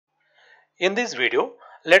In this video,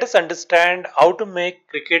 let us understand how to make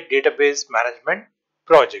cricket database management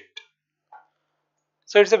project.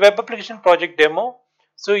 So it's a web application project demo.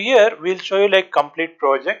 So here we'll show you like complete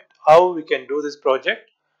project, how we can do this project,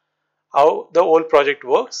 how the whole project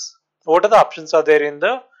works, what are the options are there in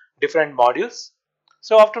the different modules.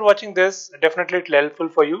 So after watching this, definitely it will be helpful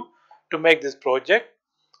for you to make this project.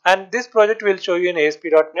 And this project will show you in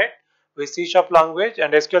ASP.NET with C# language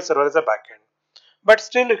and SQL Server as a backend. But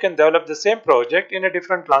still you can develop the same project in a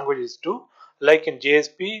different languages too, like in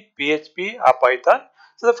JSP, PHP or Python.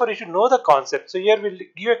 So therefore you should know the concept. So here we'll give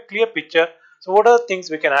you a clear picture. So what are the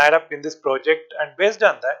things we can add up in this project, and based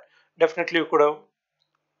on that, definitely you could have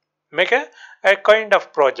make a kind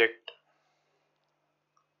of project.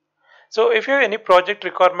 So if you have any project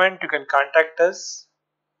requirement, you can contact us.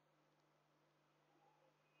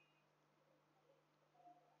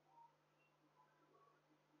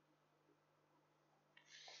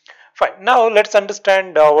 Fine. Now let's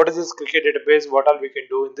understand what is this cricket database, what all we can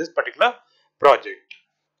do in this particular project.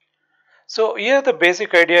 So here the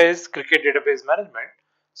basic idea is cricket database management.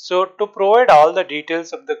 So to provide all the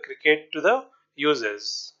details of the cricket to the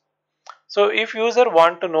users. So if user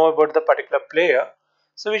want to know about the particular player,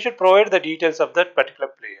 so we should provide the details of that particular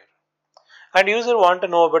player. And user want to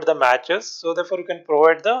know about the matches, so therefore you can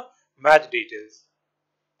provide the match details.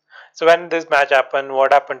 So when this match happened,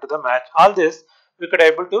 what happened to the match, all this we could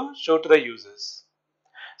able to show to the users.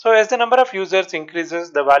 So as the number of users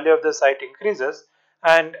increases, the value of the site increases,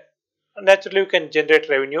 and naturally you can generate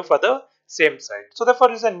revenue for the same site. So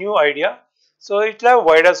therefore it's a new idea. So it will have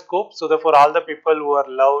wider scope. So therefore all the people who are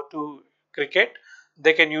love to cricket,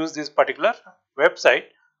 they can use this particular website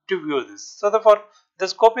to view this. So therefore the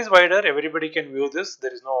scope is wider, everybody can view this,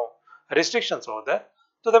 there is no restrictions over there.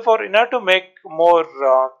 So therefore in order to make more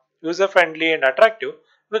user friendly and attractive,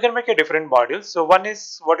 we can make a different module. So one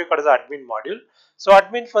is what you call as admin module. So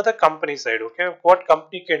admin for the company side, okay, what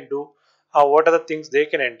company can do, what are the things they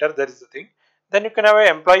can enter, that is the thing. Then you can have an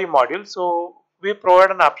employee module. So we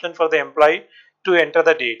provide an option for the employee to enter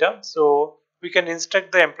the data. So we can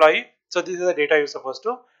instruct the employee, so this is the data you're supposed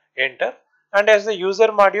to enter. And as the user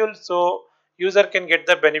module, so user can get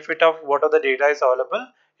the benefit of what are the data is available,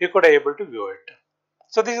 you could be able to view it.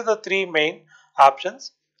 So these are the three main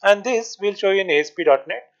options, and this will show you in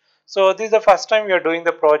ASP.NET. So this is the first time we are doing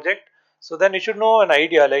the project. So then you should know an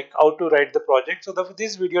idea like how to write the project. So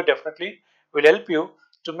this video definitely will help you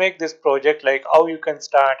to make this project, like how you can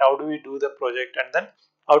start, how do we do the project, and then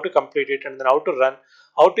how to complete it, and then how to run,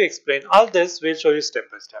 how to explain. All this will show you step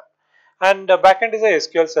by step. And backend is a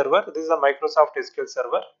SQL Server. This is a Microsoft SQL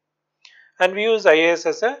Server, and we use IaaS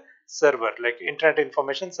as a server, like Internet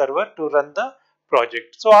Information Server, to run the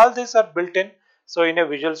project. So all these are built in. So in a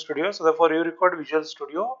Visual Studio, so therefore you record Visual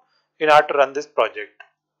Studio in order to run this project.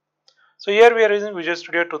 So here we are using Visual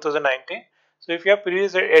Studio 2019. So if you have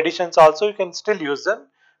previous editions also, you can still use them.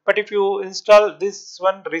 But if you install this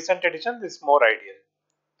one recent edition, this is more ideal.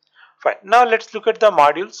 Fine. Now let's look at the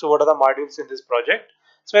modules. So what are the modules in this project?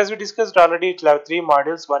 So as we discussed already, it will have three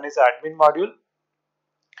modules. One is admin module.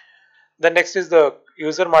 The next is the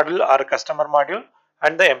user module or customer module,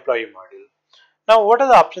 and the employee module. Now what are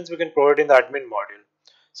the options we can provide in the admin module?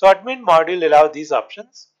 So admin module allow these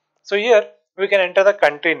options. So here we can enter the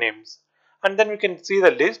country names, and then we can see the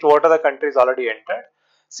list, what are the countries already entered,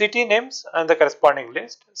 city names and the corresponding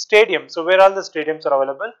list, stadium, so where all the stadiums are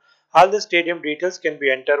available, all the stadium details can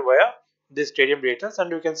be entered via the stadium details,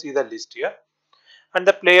 and you can see the list here. And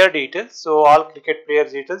the player details, so all cricket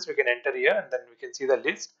players details we can enter here, and then we can see the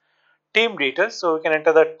list. Team details, so we can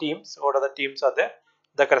enter the teams, what are the teams are there,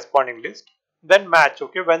 the corresponding list. Then match,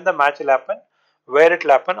 okay, when the match will happen, where it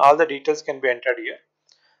will happen, all the details can be entered here.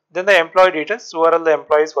 Then the employee details, who are all the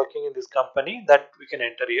employees working in this company, that we can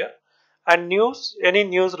enter here. And news, any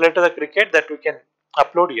news related to the cricket that we can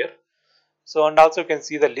upload here. So and also you can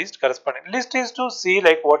see the list corresponding. List is to see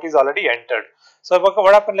like what is already entered. So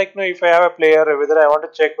what happened, like if I have a player, whether I want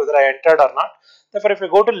to check whether I entered or not. Therefore if I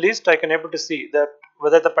go to list, I can able to see that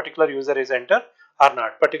whether the particular user is entered or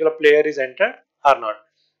not, particular player is entered or not.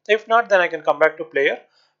 If not, then I can come back to player,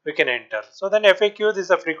 we can enter. So then FAQ, these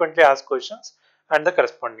are frequently asked questions and the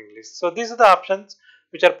corresponding list. So these are the options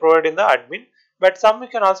which are provided in the admin, but some we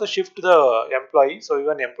can also shift to the employee, so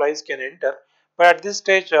even employees can enter. But at this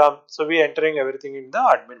stage, so we are entering everything in the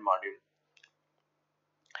admin module.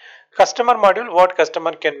 Customer module, what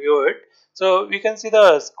customer can view it. So we can see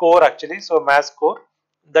the score actually, so mass score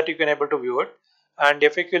that you can able to view it, and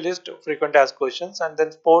FAQ list, frequent asked questions, and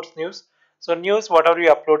then sports news. So news, whatever you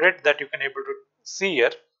uploaded, that you can able to see here,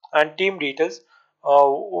 and team details,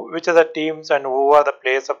 which are the teams and who are the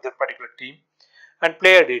players of that particular team, and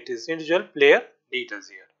player details, individual player details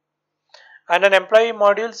here. And an employee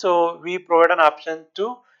module, so we provide an option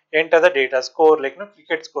to enter the data score, like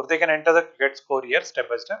cricket score. They can enter the cricket score here step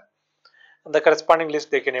by step. And the corresponding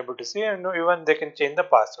list they can able to see, and even they can change the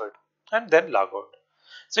password and then log out.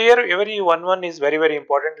 So here every one is very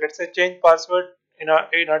important. Let's say change password in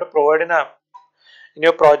order to provide in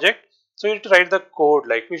your project. So you need to write the code,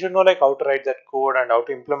 like we should know like how to write that code and how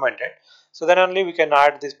to implement it. So then only we can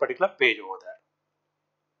add this particular page over there.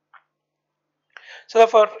 So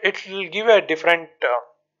therefore it will give a different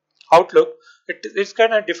outlook. It's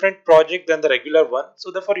kind of different project than the regular one.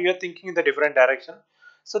 So therefore you are thinking in the different direction.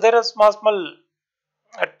 So there are small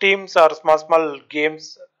teams or small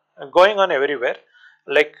games going on everywhere,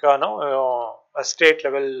 like a state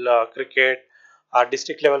level cricket,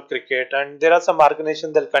 district level cricket, and there are some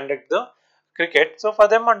organizations that conduct the cricket. So for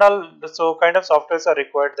them and all, so kind of softwares are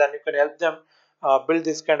required. Then you can help them build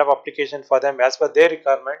this kind of application for them as per their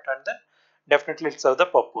requirement, and then definitely it serve the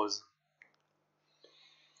purpose.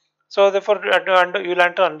 So therefore you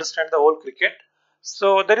learn to understand the whole cricket.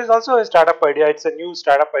 So there is also a startup idea. It's a new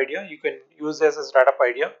startup idea. You can use this as a startup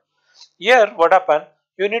idea. Here what happen,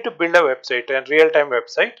 you need to build a website, a real-time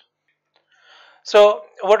website. So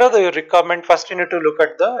what are the requirement? First you need to look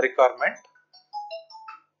at the requirement.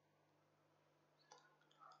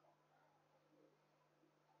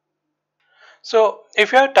 So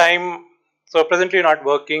if you have time, so presently you're not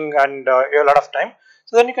working and you have a lot of time,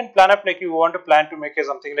 so then you can plan up, like you want to plan to make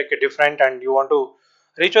something like a different, and you want to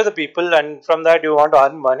reach other people, and from that you want to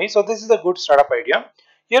earn money. So this is a good startup idea.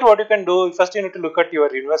 Here what you can do, first you need to look at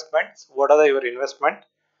your investments. What are your investment?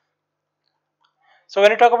 So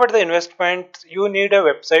when you talk about the investment, you need a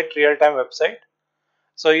website, real-time website.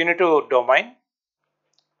 So you need to domain,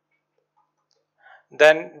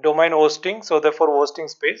 then domain hosting, so therefore hosting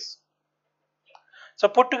space. So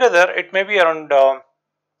put together it may be around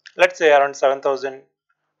let's say around 7,000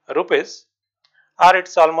 rupees, or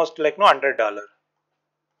it's almost like $100.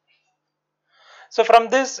 So from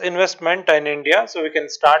this investment in India, so we can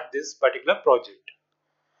start this particular project.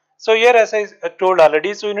 So here as I told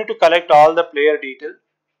already, so you need to collect all the player detail,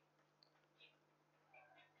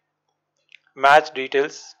 match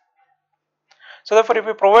details. So therefore if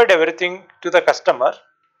we provide everything to the customer,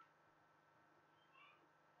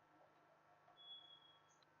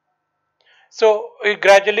 so you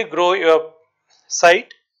gradually grow your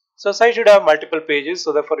site. So site should have multiple pages.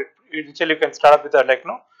 So therefore, initially you can start up with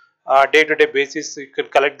a day-to-day basis. You can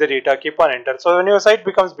collect the data, keep on enter. So when your site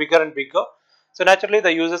becomes bigger and bigger, so naturally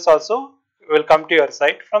the users also will come to your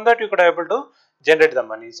site. From that you could be able to generate the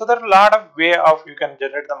money. So there are a lot of way of you can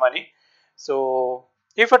generate the money. So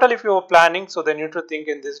if at all if you are planning, so then you need to think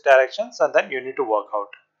in these directions, and then you need to work out.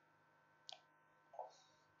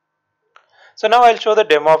 So now I'll show the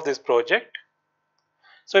demo of this project.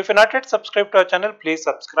 So if you're not yet subscribed to our channel, please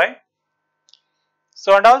subscribe.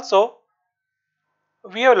 So and also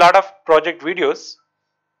we have a lot of project videos.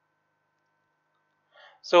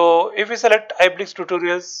 So if you select Highblix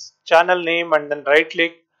tutorials, channel name, and then right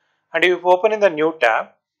click, and if you open in the new tab,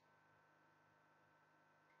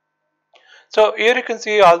 so here you can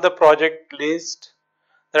see all the project list.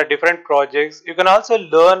 There are different projects. You can also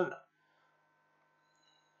learn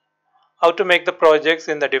how to make the projects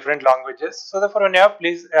in the different languages. So therefore when you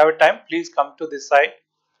have time, please come to this site,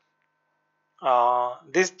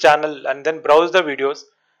 this channel, and then browse the videos.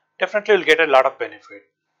 Definitely you'll get a lot of benefit.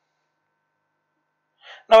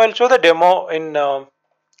 Now I'll show the demo in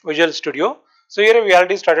Visual Studio. So here we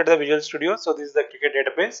already started the Visual Studio. So this is the cricket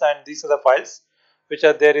database, and these are the files which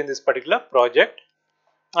are there in this particular project.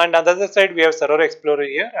 And on the other side we have Server Explorer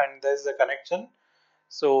here, and there is the connection.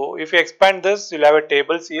 So if you expand this, you'll have a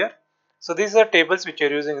tables here. So these are tables which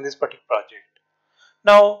you're using in this particular project.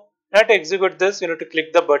 Now to execute this, you need to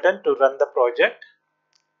click the button to run the project.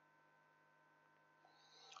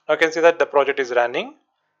 Now you can see that the project is running.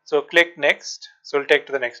 So click next. So we'll take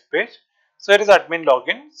to the next page. So here is admin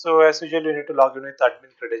login. So as usual, you need to log in with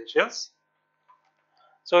admin credentials.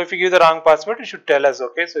 So if you give the wrong password, it should tell us,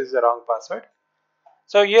 okay, so it's the wrong password.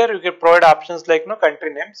 So here you can provide options like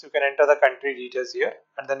country names. You can enter the country details here,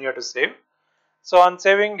 and then you have to save. So on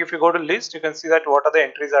saving, if you go to list, you can see that what are the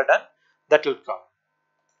entries are done. That will come.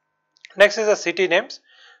 Next is the city names.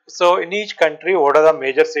 So in each country, what are the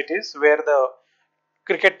major cities where the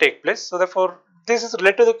cricket take place. So therefore this is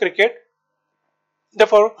related to the cricket.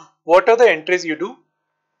 Therefore what are the entries you do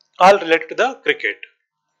all related to the cricket,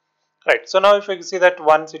 right? So now if you see that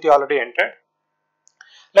one city already entered,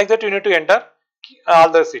 like that you need to enter all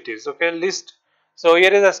the cities. Okay, list. So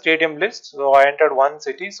here is a stadium list. So I entered one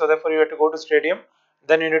city, so therefore you have to go to stadium,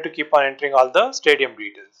 then you need to keep on entering all the stadium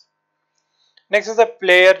details. Next is the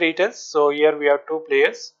player details. So here we have two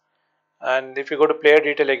players, and if you go to player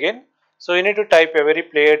detail again, so you need to type every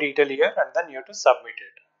player detail here and then you have to submit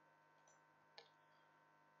it.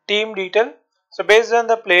 Team detail. So based on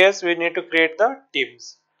the players we need to create the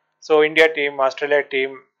teams. So India team, Australia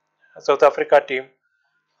team, South Africa team,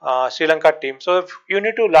 Sri Lanka team. So if you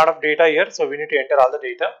need to lot of data here, so we need to enter all the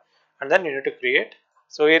data and then you need to create.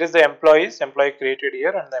 So here is the employee created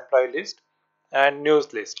here and the employee list and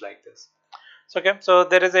news list like this. So okay, so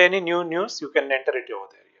there is any new news you can enter it over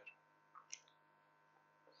there here.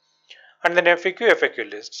 And then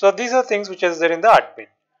FAQ list. So these are things which is there in the admin.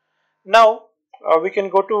 Now we can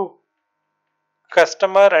go to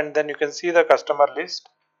customer and then you can see the customer list.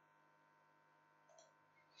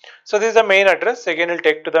 So this is the main address. Again, it will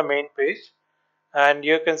take to the main page, and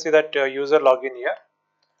you can see that user login here.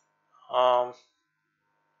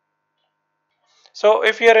 So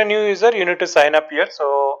if you are a new user, you need to sign up here.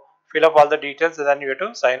 So fill up all the details and then you have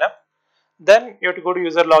to sign up. Then you have to go to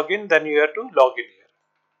user login. Then you have to log in here.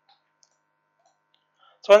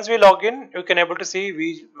 So once we log in, you can able to see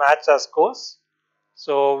we match our scores.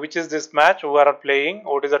 So which is this match, who are playing,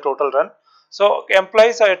 what is the total run. So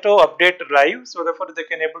employees have to update live, so therefore they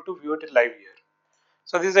can able to view it live here.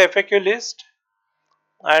 So this is a FAQ list,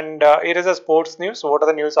 and here is a sports news. So what are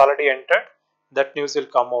the news already entered? That news will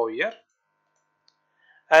come over here.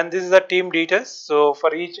 And this is the team details. So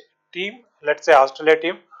for each team, let's say Australia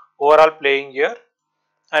team, overall playing here,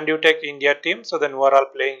 and you take India team, so then overall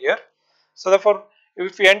playing here. So therefore,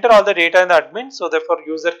 if you enter all the data in the admin, so therefore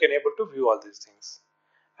user can able to view all these things.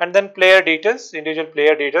 And then player details, individual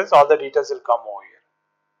player details, all the details will come over here.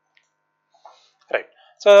 Right.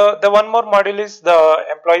 So the one more module is the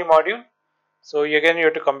employee module. So again you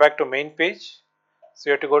have to come back to main page. So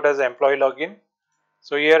you have to go to as employee login.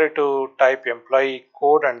 So here you have to type employee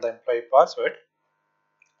code and the employee password.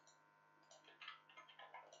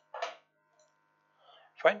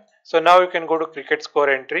 Fine. So now you can go to cricket score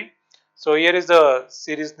entry. So here is the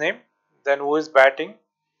series name. Then who is batting,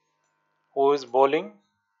 who is bowling.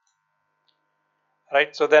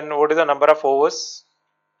 Right. So then what is the number of overs?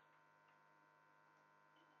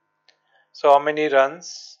 So how many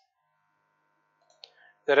runs?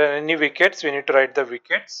 There are any wickets, we need to write the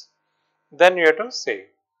wickets. Then you have to save.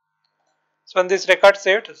 So when this record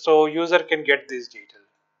saved, so user can get this detail.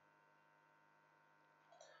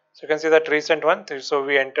 So you can see that recent one, so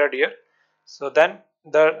we entered here. So then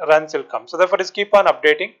the runs will come. So therefore just keep on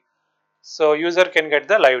updating. So user can get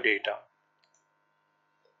the live data.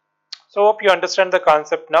 So hope you understand the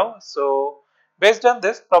concept now. So based on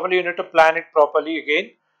this, probably you need to plan it properly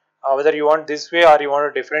again, whether you want this way or you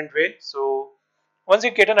want a different way. So once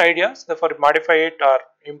you get an idea, so therefore modify it or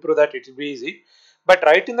improve that, it will be easy. But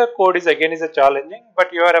writing the code is again is a challenging.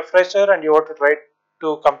 But you are a fresher and you want to try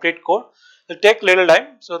to complete code, it will take little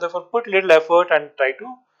time. So therefore put little effort and try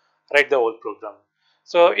to write the whole program.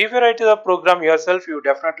 So if you write the program yourself, you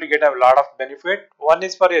definitely get a lot of benefit. One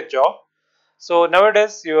is for your job. So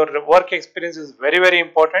nowadays your work experience is very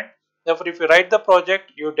important. Therefore if you write the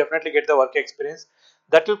project, you definitely get the work experience.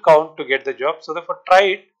 That will count to get the job. So therefore try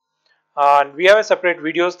it. And we have a separate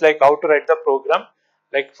videos like how to write the program,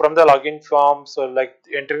 like from the login form, so like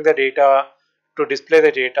entering the data to display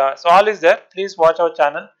the data. So all is there. Please watch our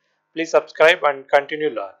channel. Please subscribe and continue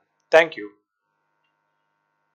learn. Thank you.